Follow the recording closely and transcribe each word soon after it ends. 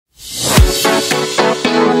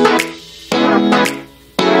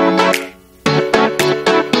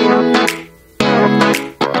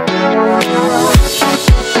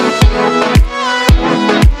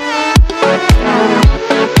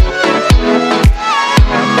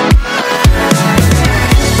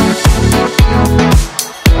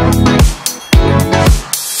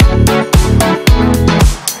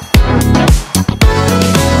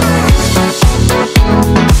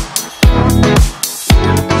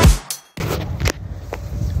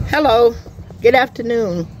Hello, good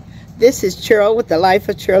afternoon. This is Cheryl with the Life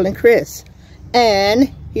of Cheryl and Chris.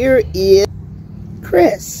 And here is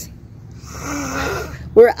Chris.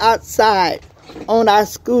 We're outside on our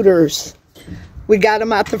scooters. We got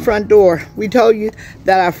them out the front door. We told you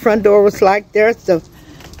that our front door was like, there's the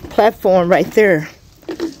platform right there.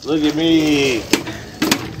 Look at me.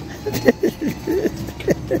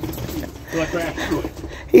 Till I crashed through it.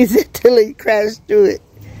 He said till he crashed through it.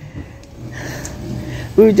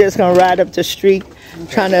 We were just gonna ride up the street,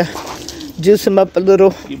 trying to juice him up a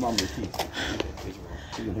little. Put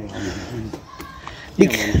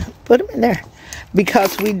him in there.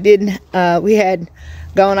 Because we didn't, we had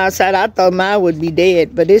gone outside. I thought mine would be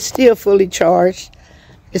dead, but it's still fully charged.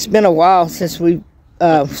 It's been a while since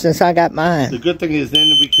since I got mine. The good thing is then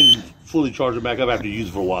we can fully charge it back up after you use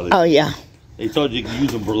it for a while. Oh yeah. They told you can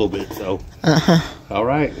use them for a little bit, so. All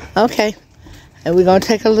right. Okay. And we're gonna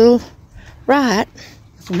take a little ride.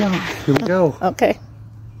 Here we go. Okay.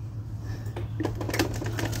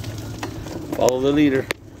 Follow the leader.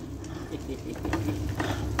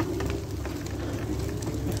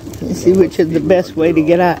 Let's see which is the best way to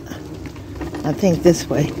get out. I think this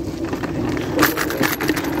way.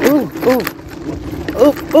 Ooh, ooh.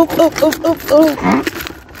 Oop, oop, oop, oop, oop, oop.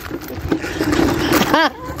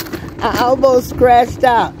 I almost scratched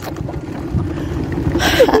out.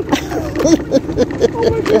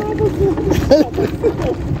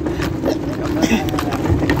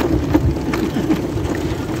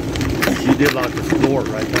 You did lock the door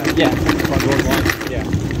right now. Yeah, front door locked. Yeah.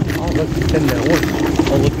 Oh, look, it's in there.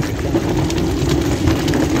 Oh, look at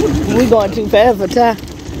that. We going too fast for time?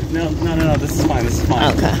 No. This is fine. This is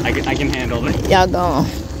fine. Okay. I can handle it. Y'all gone. I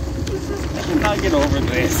cannot get over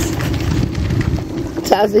this.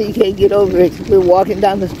 Ty said you can't get over it. We're walking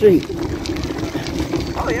down the street.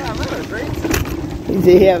 Oh yeah, I'm having a great time. He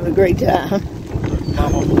said he having a great time.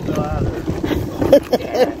 Mom almost fell out of there.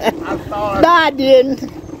 Yeah, No, I didn't.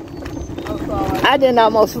 I didn't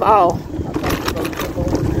almost fall.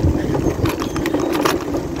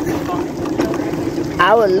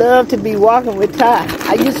 I would love to be walking with Ty.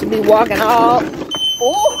 I used to be walking all.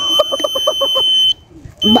 Oh.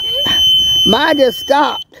 Mine just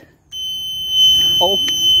stopped. Oh.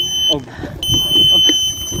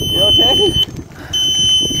 You okay?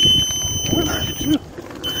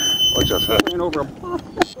 Watch out, I ran over a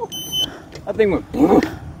pothole. That thing went.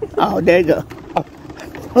 Oh, there you go.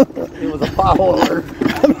 It was a pothole.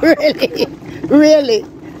 Really? Really?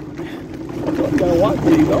 I'm gonna watch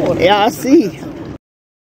where you going. Yeah, I see.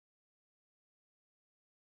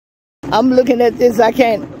 I'm looking at this, I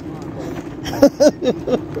can't.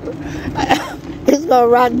 It's gonna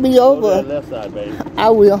rock me Go over. to that left side, baby. I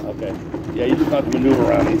will. Okay. Yeah, you just have to maneuver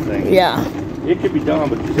around these things. Yeah. It could be done,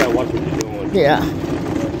 but you just gotta watch what you're doing. Yeah.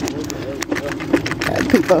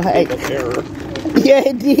 People had. Error. Yeah,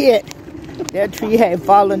 it did. That tree had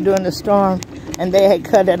fallen during the storm, and they had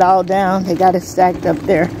cut it all down. They got it stacked up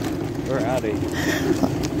there. We're out of here.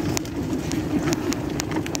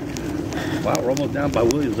 Wow, we're almost down by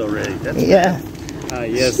Williams already. That's Yeah.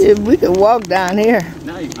 Yes. If we could walk down here,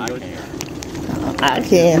 Now you can go there. I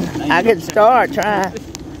can. I can start trying.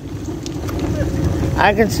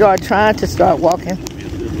 I can start trying to start walking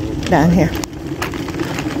down here.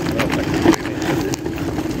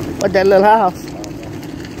 What, that little house?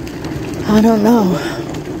 I don't know.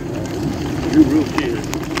 You real kid.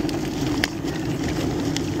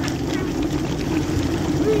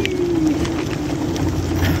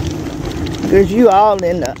 There's you all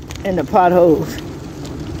in the potholes.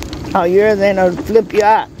 Oh, yours ain't gonna flip you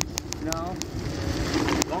out. No.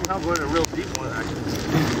 Long time going a real deep one,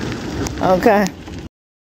 actually. Okay.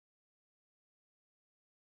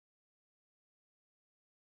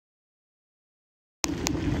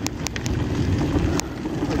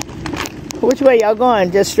 Which way y'all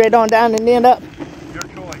going? Just straight on down and then up? Your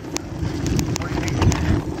choice. What do you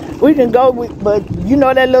think? We can go, but you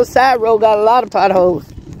know that little side road got a lot of potholes.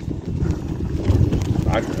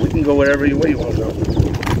 We can go whatever way you want to go.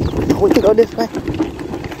 We can go this way.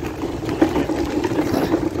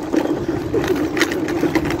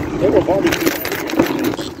 They were barbecue.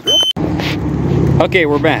 Okay,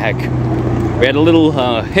 we're back. We had a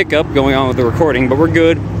little hiccup going on with the recording, but we're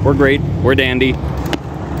good. We're great. We're dandy.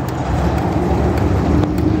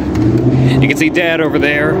 You can see Dad over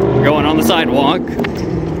there going on the sidewalk.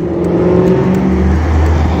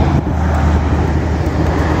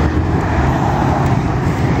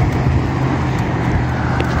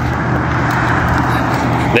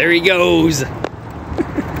 There he goes.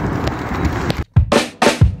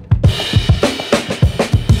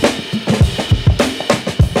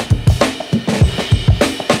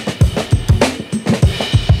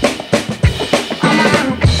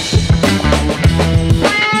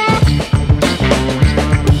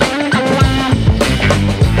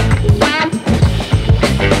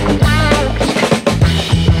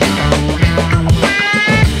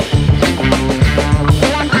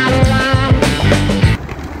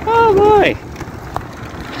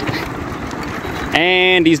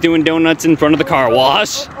 And he's doing donuts in front of the car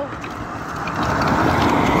wash.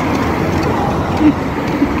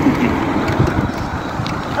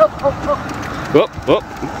 Whoop, whoop.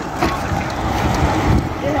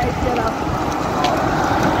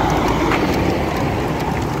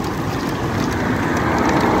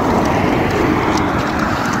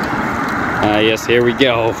 Yes, here we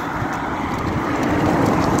go.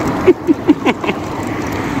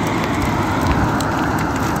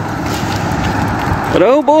 But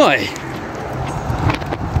oh boy,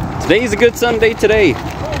 today's a good Sunday today.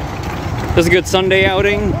 This is a good Sunday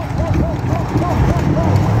outing.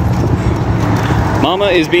 Mama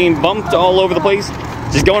is being bumped all over the place.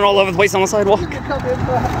 She's going all over the place on the sidewalk.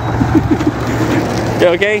 You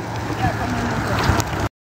okay?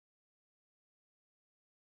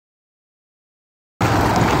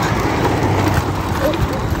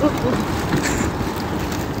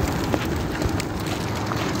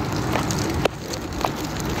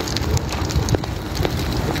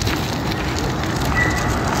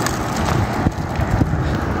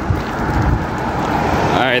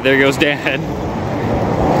 Alright, there goes Dad.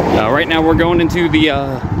 Right now we're going into the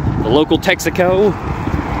local Texaco.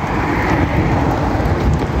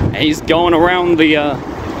 And he's going around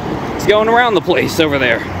the place over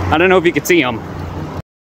there. I don't know if you can see him.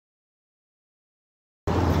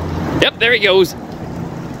 Yep, there he goes.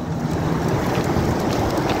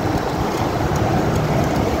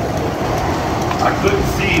 I couldn't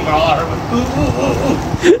see, but all I heard was ooh, ooh, ooh, ooh.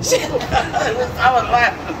 I was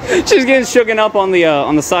laughing. She's getting shooken up on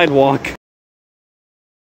the sidewalk.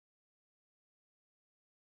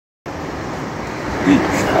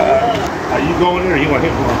 Are you going in or you want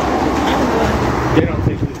him going? They don't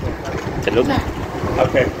take this one. Hello.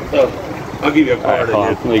 Okay, so I'll give you a card.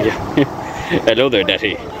 Hello there,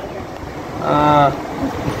 Daddy.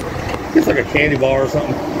 It's like a candy bar or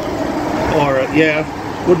something. Or yeah,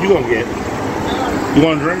 what you gonna get? You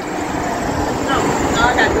want a drink? No,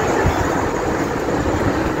 I got drinks.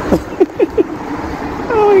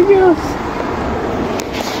 Oh my gosh.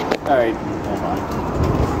 Alright, hold on.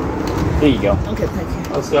 There you go. Okay, thank you.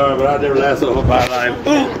 I'm sorry, but I never lasted all my life.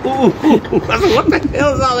 Ooh, ooh, ooh. I said, what the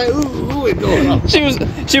hell is all that ooh, ooh, going on?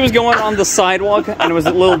 She was going on the sidewalk and it was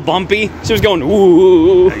a little bumpy. She was going ooh,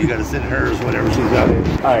 ooh, ooh. Yeah, you gotta send hers whenever she's got it.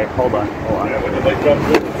 Alright, hold on. Yeah, when the bike comes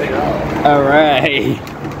in, take it out. Alright.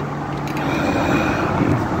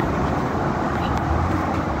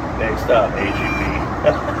 Next up, HEB.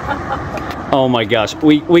 Oh my gosh.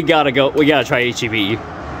 We gotta go. We gotta try HEB.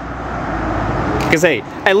 Cause hey,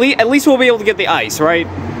 at least we'll be able to get the ice, right?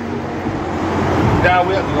 Now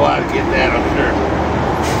we have to go out and get that, I'm sure.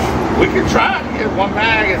 We can try and get one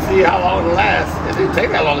bag and see how long it'll last. It didn't take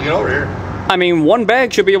that long to get over here. I mean, one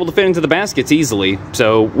bag should be able to fit into the baskets easily,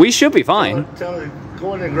 so we should be fine. Tell her,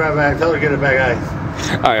 go in there and grab a bag. Tell her to get a bag of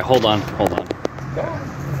ice. Alright, hold on. Come on.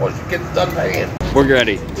 Once you get done bagging. We're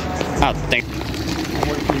ready. Oh, thank you.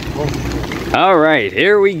 Alright,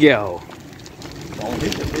 here we go.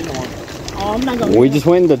 Oh, I'm not gonna. We just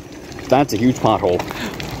went that's a huge pothole.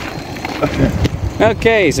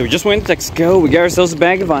 Okay, so we just went to Texaco. We got ourselves a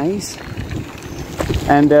bag of ice.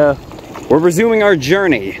 And we're resuming our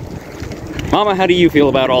journey. Mama, how do you feel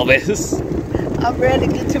about all this? I'm ready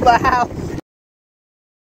to get to my house.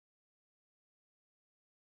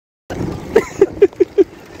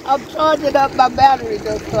 I'm charging up my battery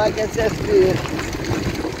though, so I guess that's good.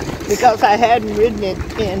 Because I hadn't ridden it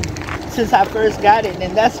since I first got it,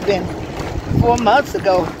 and that's been 4 months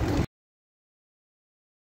ago.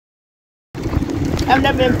 Haven't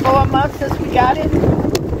that been 4 months since we got it?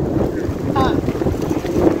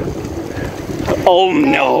 Oh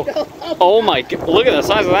no! Oh my god! Look at the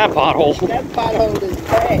size of that pothole. That pothole is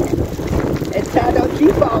bad. And Ty, don't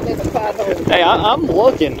you fall in the pothole. Hey, I'm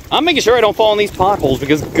looking. I'm making sure I don't fall in these potholes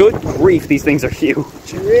because good grief, these things are huge.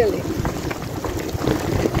 Really?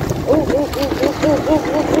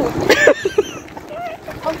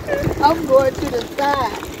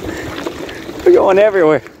 inside. We're going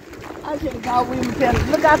everywhere. I should have called William and tell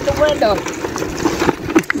him, look out the window.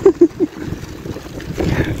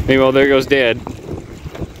 Meanwhile, there goes Dad.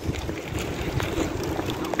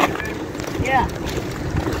 Yeah.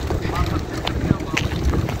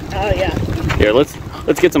 Oh yeah. Here, let's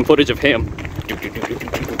get some footage of him.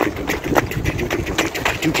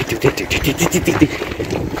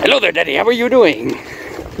 Hello there, Daddy. How are you doing?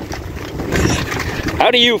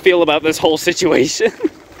 How do you feel about this whole situation?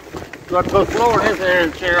 Got to put floor in his area,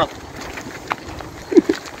 Cheryl.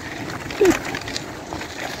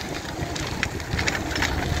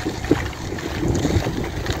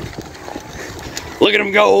 Look at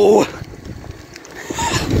him go!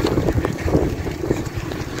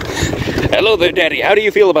 Hello there, Daddy. How do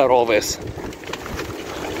you feel about all this?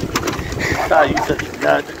 Oh, you such a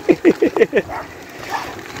nut.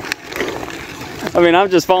 I mean, I'm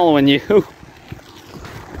just following you.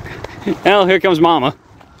 Well, here comes Mama.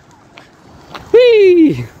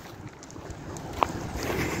 Whee!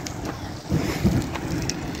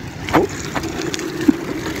 Oh.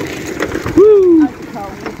 Woo!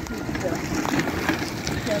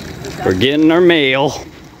 We're getting our mail.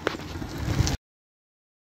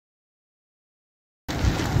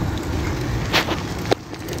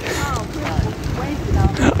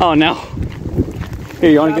 Oh no. Here,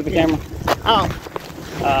 you want to get the camera? Oh.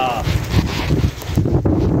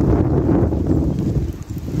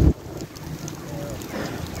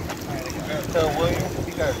 Tell William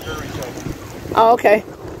he got a jury show. Oh, okay.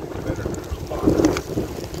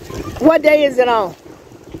 What day is it on?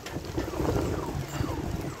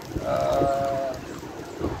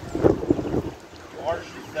 March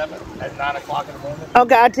 7th at 9 o'clock in the morning.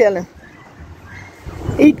 Okay, I'll tell him.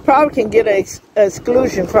 He probably can get an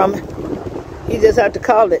exclusion from it. He just have to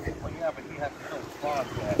call it. Well, yeah, but he has to still respond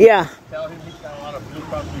to that. Yeah. Tell him he's got a lot of Blue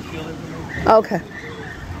Cross Blue Shield information. Okay.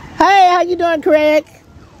 Hey, how you doing, Craig?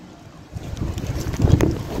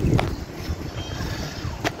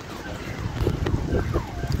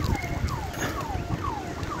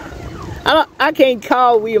 I can't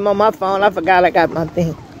call William on my phone. I forgot I got my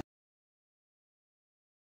thing.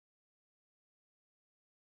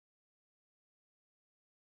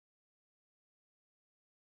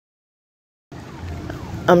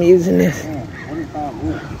 I'm using this.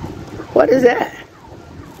 What is that?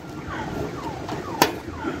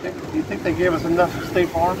 You think they gave us enough State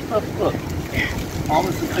Farm stuff? Look, all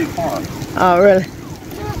this is State Farm. Oh, really?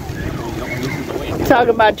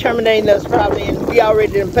 Talking about terminating us probably, and we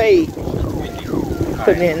already done paid.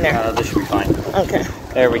 Put it in there. This should be fine. Okay.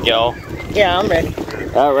 There we go. Yeah, I'm ready.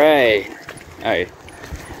 All right. All right.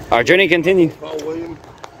 Our journey continues. Call William.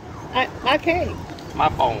 I can't. My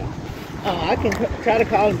phone. Oh, I can try to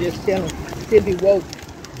call him, just tell him. See if he woke.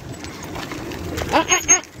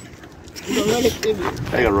 You gonna run it to me?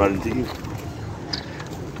 I gotta run into you.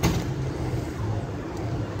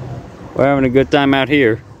 We're having a good time out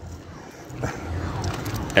here.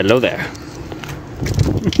 Hello there.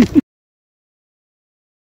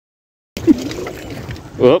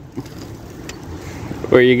 Whoop.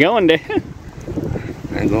 Where are you going, Dad?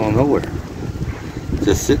 I ain't going nowhere.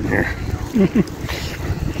 Just sitting here.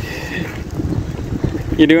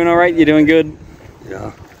 You doing all right? You doing good?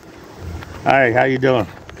 Yeah. Hi, how you doing?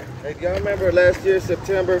 Hey, do y'all remember last year,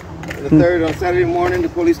 September the 3rd, on Saturday morning, the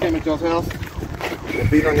police came at y'all's house and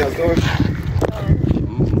beat on y'all's door?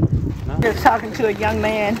 Just talking to a young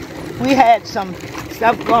man. We had some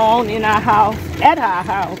stuff going on in our house, at our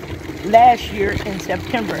house, last year in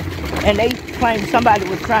September. And they claimed somebody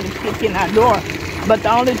was trying to kick in our door. But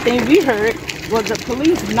the only thing we heard was the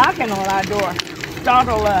police knocking on our door.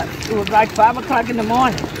 Startled us. It was like 5 o'clock in the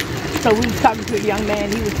morning. So we was talking to a young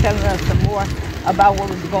man. He was telling us some more about what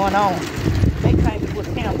was going on. They claimed it was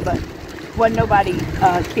him, but wasn't nobody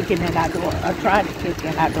kicking in our door or trying to kick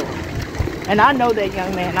in our door. And I know that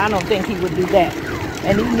young man. I don't think he would do that.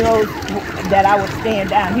 And he knows that I was staying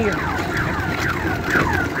down here.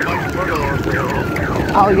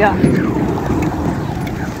 Oh, yeah.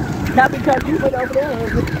 Not because you went over there.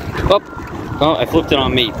 Oh, I flipped it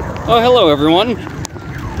on me. Oh, hello, everyone.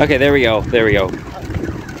 Okay, there we go. There we go.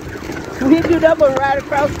 We hit you double right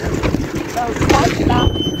across the parking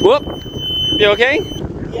lot. Whoop. You okay?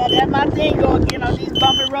 Yeah, that's my thing going again on these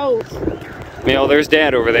bumpy roads. Well, there's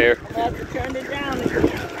Dad over there. I have to turn it down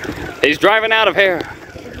again. He's driving out of here.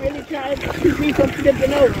 He's really trying to keep me from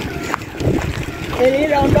flipping over. And it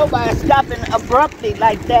don't know by stopping abruptly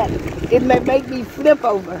like that. It may make me flip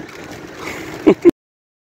over.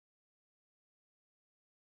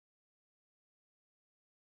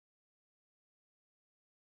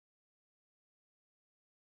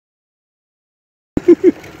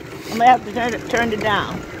 I'm gonna have to turn it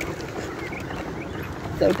down.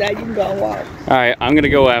 So Dad, you can go and walk. Alright, I'm gonna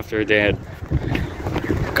go after it, Dad.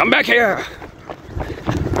 Come back here!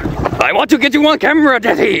 I want to get you on camera,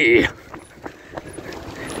 Daddy!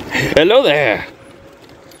 Hello there!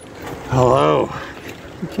 Hello.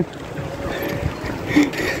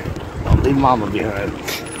 Don't leave Mama behind.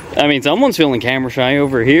 I mean, someone's feeling camera shy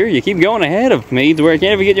over here. You keep going ahead of me to where I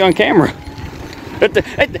can't even get you on camera.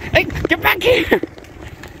 Hey, get back here!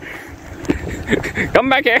 Come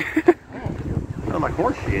back here! Sound like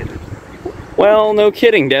horse shit. Well, no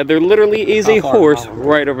kidding, Dad. There literally is a horse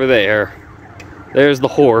right over there. There's the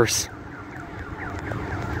horse.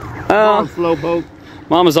 Slow boat.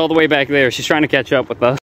 Mama's all the way back there. She's trying to catch up with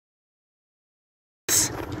us.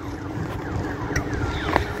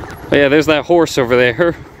 But yeah, there's that horse over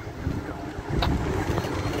there.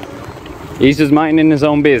 He's just minding his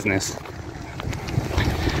own business.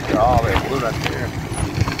 Oh, there's blue right there.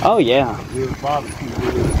 Oh, yeah. Here's barbecue.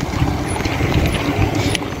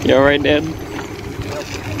 You alright, Dad?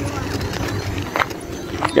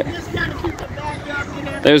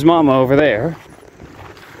 There's Mama over there.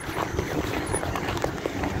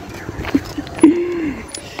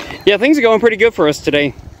 Yeah, things are going pretty good for us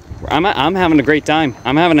today. I'm having a great time.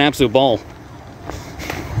 I'm having an absolute ball.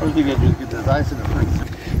 What are you gonna do? Get this ice in the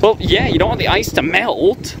freezer? Well, yeah, you don't want the ice to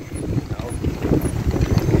melt.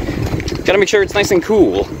 Gotta make sure it's nice and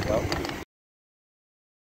cool.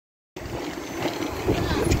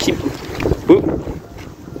 Keep. Ooh.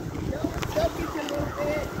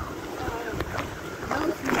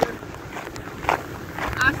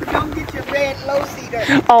 I said, don't get your red low cedar.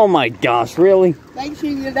 Oh my gosh, really? Make sure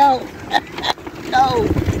you don't. No,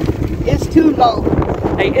 it's too low.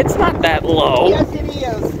 Hey, it's not that low. Yes, it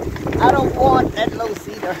is. I don't want that low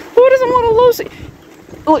cedar. Who doesn't want a low cedar?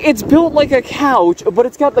 Look, it's built like a couch, but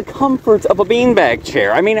it's got the comforts of a beanbag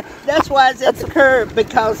chair. I mean, That's why it's at the curb,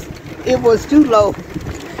 because it was too low.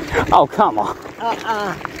 oh, come on.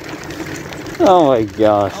 Uh-uh. Oh my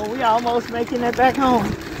gosh. Oh, we almost making it back home.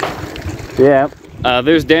 Yeah.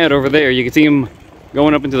 There's Dad over there. You can see him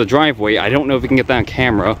going up into the driveway. I don't know if we can get that on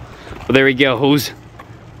camera, but there he goes.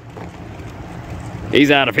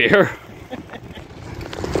 He's out of here.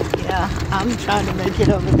 Yeah, I'm trying to make it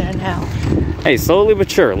over there now. Hey, slowly but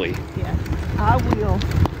surely. Yeah, I will.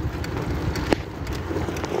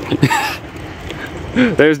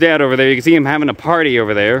 There's Dad over there. You can see him having a party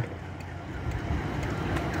over there.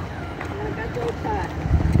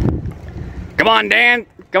 Come on, Dan.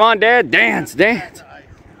 Come on, Dad. Dance, dance.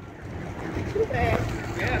 Too bad.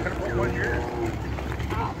 Yeah, gonna put one here.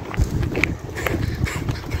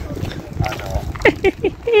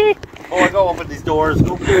 Oh, I go open these doors.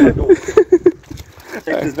 Go open the doors.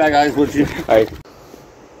 Take this bag of ice with you. All right.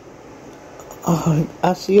 Oh,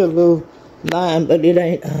 I see a little line, but it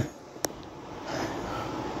ain't.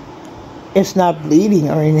 It's not bleeding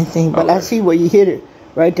or anything, but I Okay. see where you hit it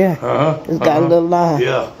right there. It's got a little line.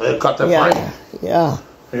 Yeah, they cut the Yeah, frame. yeah.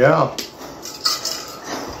 Yeah.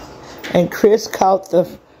 And Chris caught the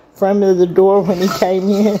front of the door when he came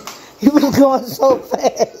in. He was going so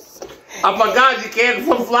fast. Oh my God, you can't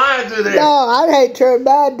come flying through there. No, I had turned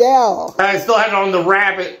mine down. I still had it on the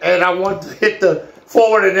rabbit, and I wanted to hit the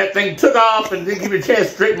forward, and that thing took off and didn't give me a chance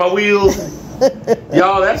to straighten my wheels.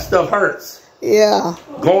 Y'all, that stuff hurts. Yeah.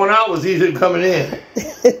 Going out was easier than coming in.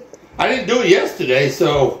 I didn't do it yesterday,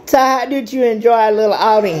 so. So how did you enjoy our little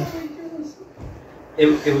outing?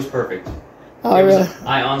 It was perfect. Oh, really?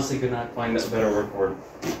 I honestly could not find a better word for it.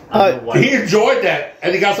 He enjoyed that,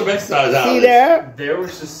 and he got some exercise out See of it. there? There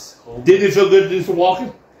was just. Didn't it feel good to do some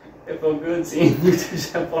walking? It felt good seeing you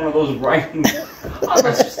just have one of those riding on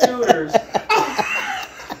the scooters.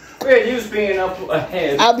 Yeah, you was being up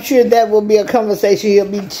ahead. I'm sure that will be a conversation he'll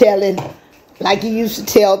be telling, like he used to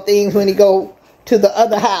tell things when he go to the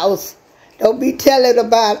other house. Don't be telling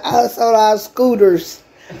about us on our scooters.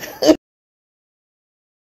 And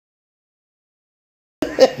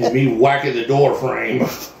me whacking the door frame.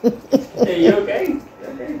 Hey, you okay? You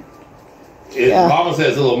okay? Yeah. Mama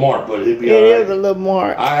says a little mark, but it'd be It alright. is a little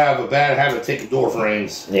more. I have a bad habit of taking door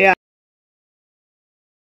frames. Yeah.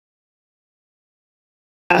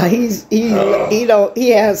 He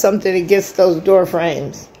has something against those door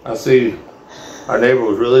frames. I see our neighbor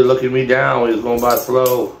was really looking me down when he was going by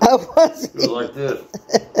slow. I was. He was like this.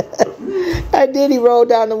 And then he rolled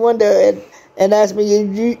down the window and asked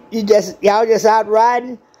me, y'all just out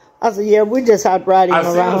riding? I said, yeah, we're just out riding I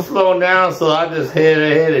seen him around. slowing down, so I just hit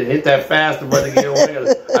ahead and hit that faster button to get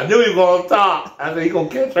away. I knew he was going to top. I said, he going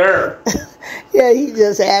to catch her. Yeah, he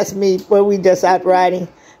just asked me, were we just out riding?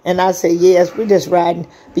 And I said, yes, we're just riding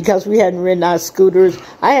because we hadn't ridden our scooters.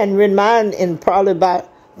 I hadn't ridden mine in probably about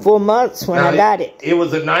 4 months when I got it. It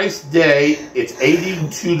was a nice day. It's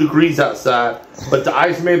 82 degrees outside, but the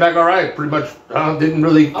ice made back all right. Pretty much didn't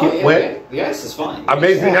really get wet. The ice is fine.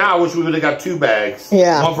 Amazing me now. I wish we would have got 2 bags.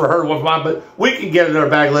 Yeah. One for her, one for mine. But we can get another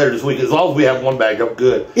bag later this week. As long as we have 1 bag, I'm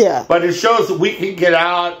good. Yeah. But it shows that we can get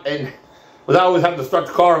out and without always having to start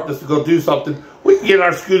the car up just to go do something. We can get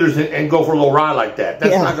our scooters and go for a little ride like that.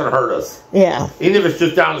 That's not going to hurt us. Yeah. Even if it's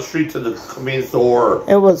just down the street to the convenience store.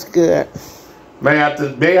 It was good. May have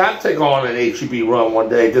to take on an HEB run one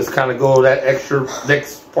day. Just kind of go that extra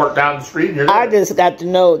next part down the street. I just got to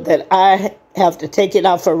know that I have to take it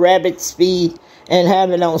off of rapid speed and have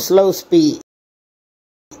it on slow speed.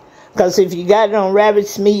 Because if you got it on rapid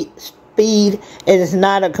speed and it's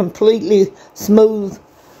not a completely smooth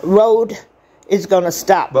road, it's going to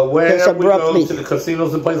stop. But whenever we go to the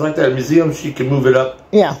casinos and places like that, museums, she can move it up.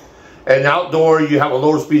 Yeah. And outdoor, you have a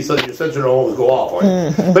lower speed so that your sensor don't always go off.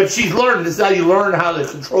 Right? But she's learned. This is how you learn how to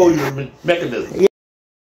control your mechanism.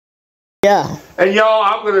 Yeah. And y'all,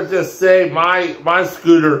 I'm going to just say my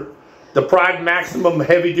scooter, the Pride Maximum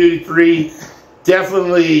Heavy Duty 3,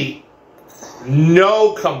 definitely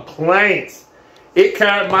no complaints. It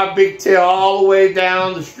carried my big tail all the way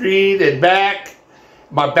down the street and back.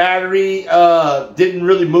 My battery didn't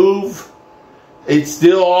really move. It's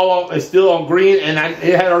still on green, and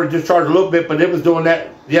it had already discharged a little bit, but it was doing that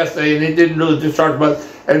yesterday, and it didn't really discharge much.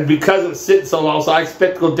 And because it was sitting so long, so I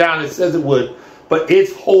expect to go down. It says it would, but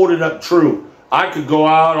it's holding up true. I could go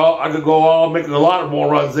out, make a lot of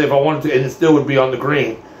more runs if I wanted to, and it still would be on the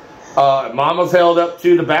green. Mama's held up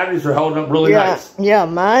too. The batteries are holding up really nice. Yeah,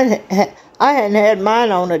 mine. I hadn't had mine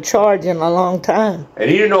on a charge in a long time. And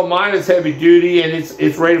even though mine is heavy duty and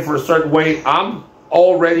it's rated for a certain weight, I'm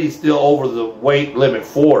already still over the weight limit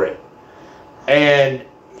for it, and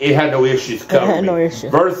it had no issues covering no issues.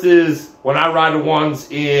 Versus when I ride the ones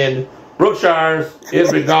in Brookshire's, it's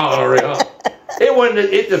been gone already. Huh?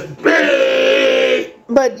 It just.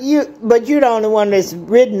 But you're the only one that's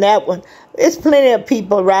ridden that one. There's plenty of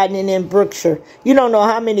people riding in Brookshire. You don't know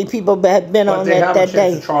how many people have been on that day. But they have a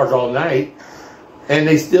chance to charge all night, and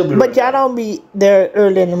they still be. But y'all don't be there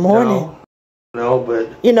early in the morning. No, but...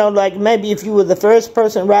 You know, like maybe if you were the first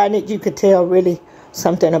person riding it, you could tell really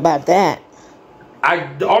something about that.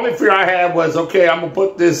 The only fear I had was, okay, I'm going to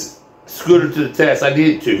put this scooter to the test. I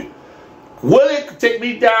needed to. Will it take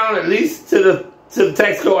me down at least to the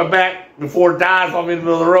Texaco and back before it dies on me in the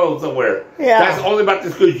middle of the road somewhere? Yeah. That's only about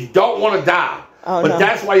the scooter. You don't want to die. Oh, but no.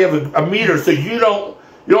 That's why you have a meter, so you don't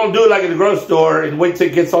do it like in the grocery store and wait till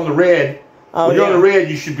it gets on the red. Oh, when you're on the red,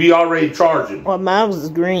 you should be already charging. Well, mine was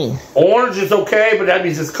green. Orange is okay, but that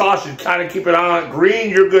means it's caution. Kind of keep it on. Green,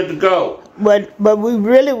 you're good to go. But we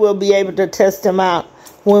really will be able to test them out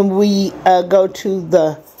when we go to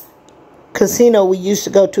the casino we used to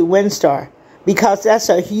go to, WinStar, because that's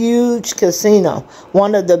a huge casino,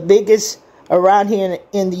 one of the biggest around here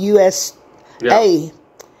in the USA,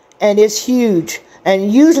 and it's huge.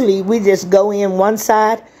 And usually we just go in one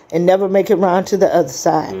side and never make it around to the other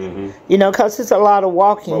side. You know, because it's a lot of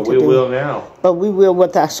walking to do. But we will now. But we will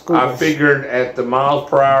with our scooters. I figured at the miles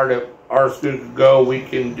per hour that our scooter could go, we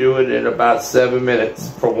can do it in about 7 minutes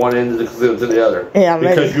from one end of the casino to the other. Yeah,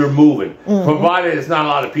 because you're moving. Provided it's not a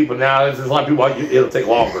lot of people now. There's a lot of people, it'll take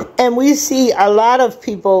longer. And we see a lot of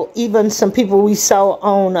people, even some people we saw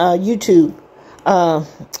on YouTube,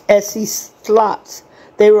 SC Slots.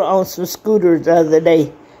 They were on some scooters the other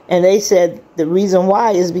day. And they said the reason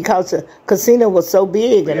why is because the casino was so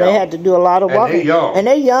big and they had to do a lot of walking. And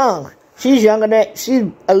they're young. She's a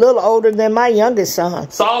little older than my youngest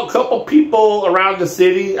son. Saw a couple people around the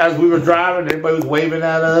city as we were driving. Everybody was waving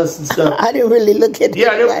at us and stuff. I didn't really look at them.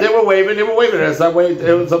 Yeah, they were waving. They were waving at us.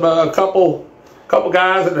 There was a couple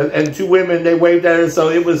guys and 2 women. They waved at us. So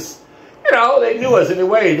it was, you know, they knew us in a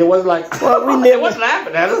way. It wasn't like, they wasn't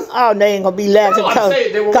laughing at us. Oh, they ain't going to be laughing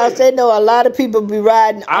because they know a lot of people be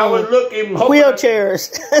riding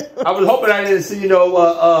wheelchairs. I was hoping I didn't see,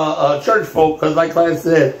 church folk because like I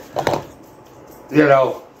said, you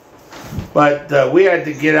know, but we had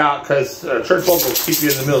to get out because church folk will keep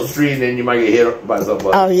you in the middle of the street and then you might get hit by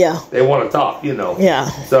somebody. Oh, yeah. They want to talk, you know. Yeah.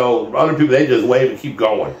 So other people, they just wave and keep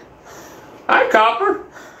going. Hi, Copper.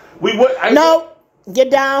 No,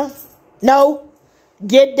 get down. No,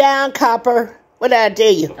 get down, Copper. What did I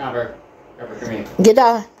tell you? Copper, come here. Get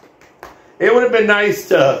down. It would have been nice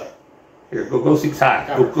to... Here, go see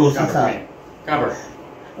Ty. Go see Ty. Copper.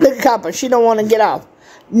 Look at Copper. She don't want to get off.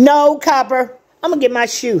 No, Copper. I'm going to get my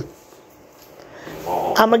shoe.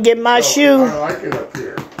 Oh, I'm going to get my shoe. I like it up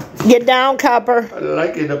here. Get down, Copper. I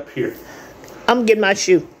like it up here. I'm going to get my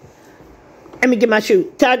shoe. Let me get my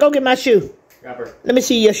shoe. Ty, go get my shoe. Copper. Let me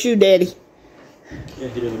see your shoe, Daddy. Yeah,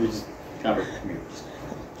 he doesn't just Copper. Come here.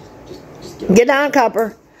 Just Get down,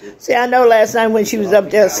 Copper. See, I know last night when she was up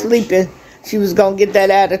there sleeping, she was going to get that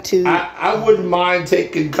attitude. I wouldn't mind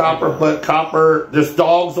taking Copper, but Copper, there's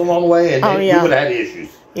dogs along the way, and we would have had issues.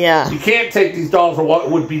 Yeah. You can't take these dogs for what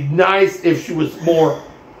would be nice if she was more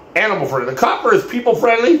animal friendly. The Copper is people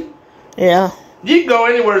friendly. Yeah. You can go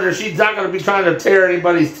anywhere there. She's not going to be trying to tear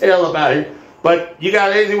anybody's tail about it. But you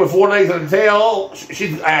got anything with 4 legs and a tail,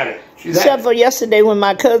 she's at it. Except for yesterday when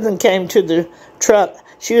my cousin came to the truck,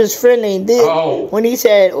 she was friendly. And then when he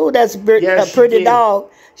said, "Oh, that's a pretty dog,"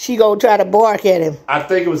 she go try to bark at him. I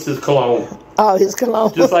think it was his cologne. Oh, his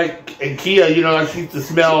cologne. Just like in Kia, you know, like she used to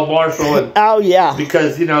smell Marshall. And,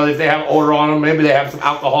 because, you know, if they have odor on them, maybe they have some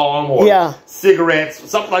alcohol on them or cigarettes,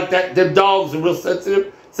 something like that. Them dogs are real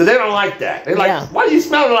sensitive. So they don't like that. They're like, why do you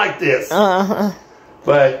smell like this?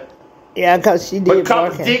 But... yeah, because she did. But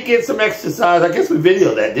Copper did get some exercise. I guess we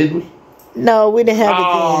videoed that, didn't we? No, we didn't have it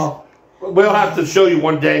then. We'll have to show you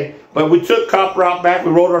one day. But we took Copper out back.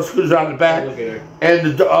 We rode our scooters out in the back.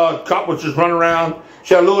 And the Copper was just running around.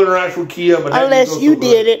 She had a little interaction with Kia. But unless you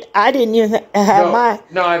did it. I didn't even have my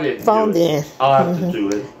I didn't phone then. I'll have to do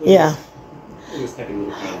it. Yeah.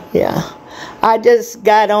 Yeah. I just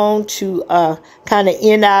got on to kind of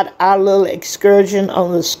end out our little excursion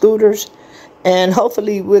on the scooters. And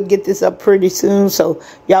hopefully we'll get this up pretty soon so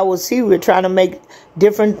y'all will see we're trying to make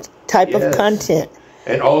different type of content.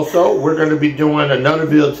 And also, we're going to be doing another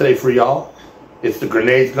video today for y'all. It's the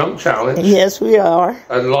Grenades Gum Challenge. Yes, we are.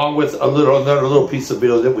 Along with another little piece of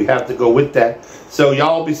video that we have to go with that. So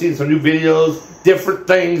y'all will be seeing some new videos, different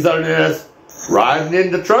things other than us riding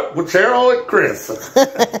in the truck with Cheryl and Chris.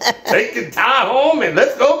 Taking Ty home and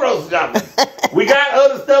let's go grocery shopping. We got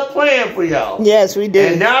other stuff planned for y'all. Yes, we do.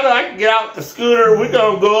 And now that I can get out the scooter, we're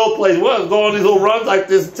going to go places. We're going to go on these little runs like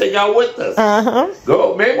this and take y'all with us.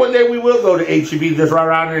 Maybe one day we will go to HEB, just ride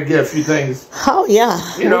around there and get a few things. Oh, yeah.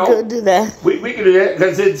 You know, we could do that. We can do that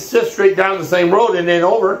because it's just straight down the same road and then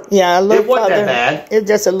over. Yeah, a little It wasn't further. that bad. It's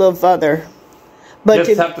just a little further. But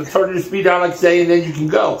just have to turn your speed down, like say, and then you can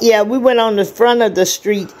go. Yeah, we went on the front of the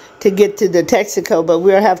street to get to the Texaco, but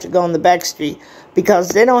we'll have to go on the back street because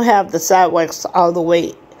they don't have the sidewalks all the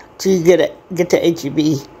way to get to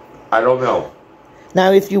HEB. I don't know.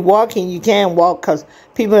 Now, if you're walking, you can walk because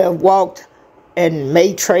people have walked and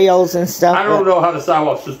made trails and stuff. I don't know how the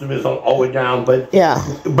sidewalk system is all the way down, but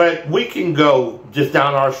but we can go just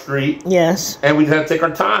down our street. Yes, and we have to take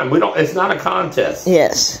our time. We don't. It's not a contest.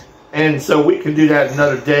 Yes. And so we can do that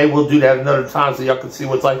another day. We'll do that another time so y'all can see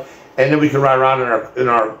what it's like. And then we can ride around in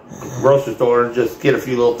our grocery store and just get a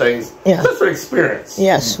few little things. Yeah. Just for experience.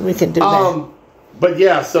 Yes, we can do that. But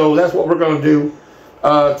yeah, so that's what we're going to do.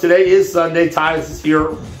 Today is Sunday. Ty is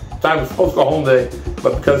here. Ty was supposed to go home today,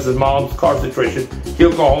 but because of his mom's car situation,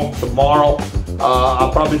 he'll go home tomorrow.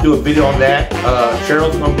 I'll probably do a video on that.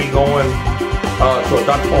 Cheryl's going to be going to a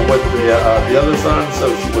doctor home with the other son,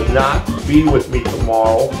 so she would not be with me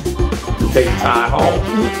tomorrow to take Ty home.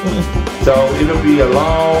 So it'll be a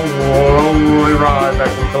long ride back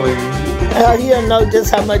to Killeen. He'll know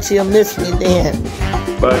just how much he'll miss me then.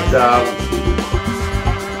 But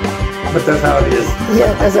that's how it is.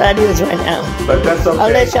 Yeah, that's how it is right now. But that's okay.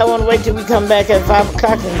 Unless y'all want to wait till we come back at 5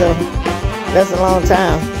 o'clock and go. That's a long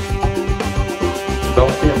time.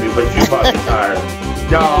 Don't tempt me, but you probably tired.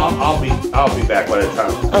 No, I'll be back by that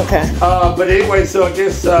time. Okay. But anyway, so I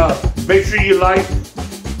guess make sure you like.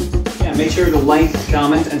 Yeah, make sure to like,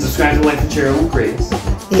 comment, and subscribe to Life with Cheryl and Chris.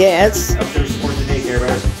 Yes. Help show support today, care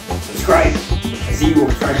better. Subscribe. I see you will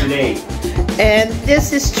subscribe today. And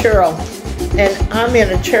this is Cheryl, and I'm in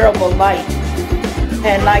a terrible light.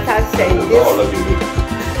 And like I say, this. Oh, look at you.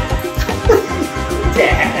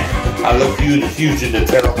 I look huge in the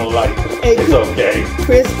terrible light. Hey, it's okay.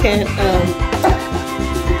 Chris can.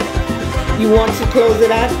 You want to close it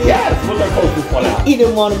out there? Yes, we're gonna close this one out. He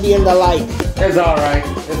didn't want to be in the light. It's all right.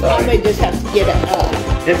 It's all right. I may just have to get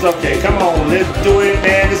it. It's okay. Come on, let's do it,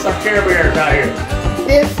 man. It's our Care Bears out here.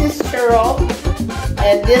 This is Cheryl,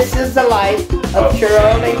 and this is the life of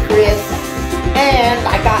Cheryl and Chris. And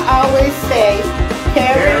like I always say,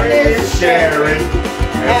 caring is sharing,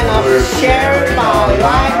 and I'm sharing my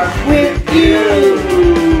life with you.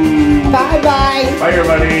 Bye bye. Bye,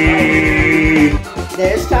 everybody.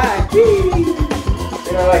 There's time. You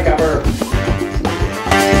know, like our